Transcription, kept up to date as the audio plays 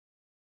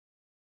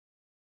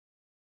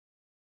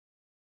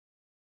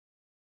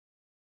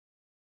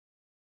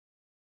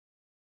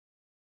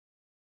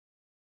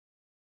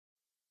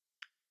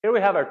Here we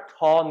have our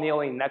tall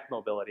kneeling neck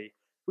mobility.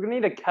 We're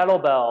gonna need a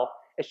kettlebell.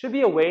 It should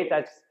be a weight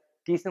that's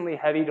decently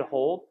heavy to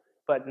hold,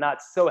 but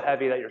not so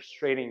heavy that you're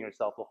straining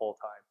yourself the whole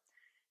time.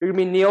 You're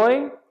gonna be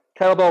kneeling,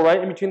 kettlebell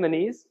right in between the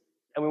knees,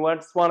 and we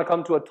just wanna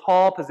come to a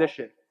tall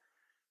position.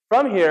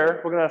 From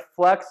here, we're gonna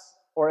flex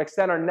or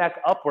extend our neck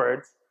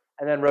upwards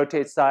and then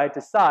rotate side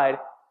to side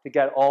to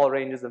get all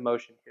ranges of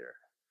motion here.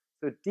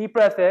 So deep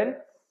breath in,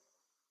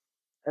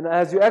 and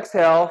as you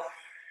exhale,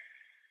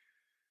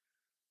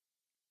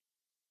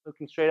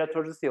 looking straight up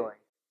towards the ceiling.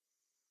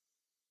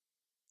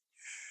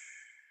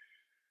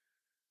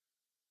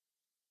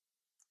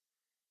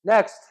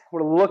 Next,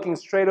 we're looking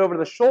straight over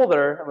the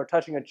shoulder and we're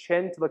touching a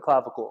chin to the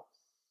clavicle.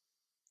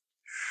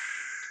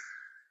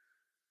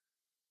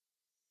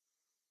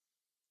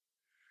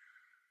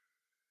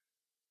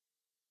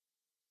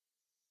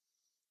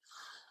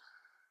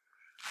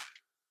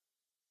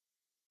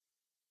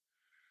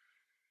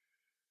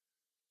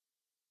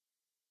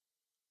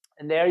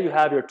 And there you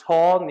have your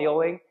tall,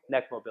 kneeling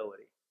neck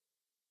mobility.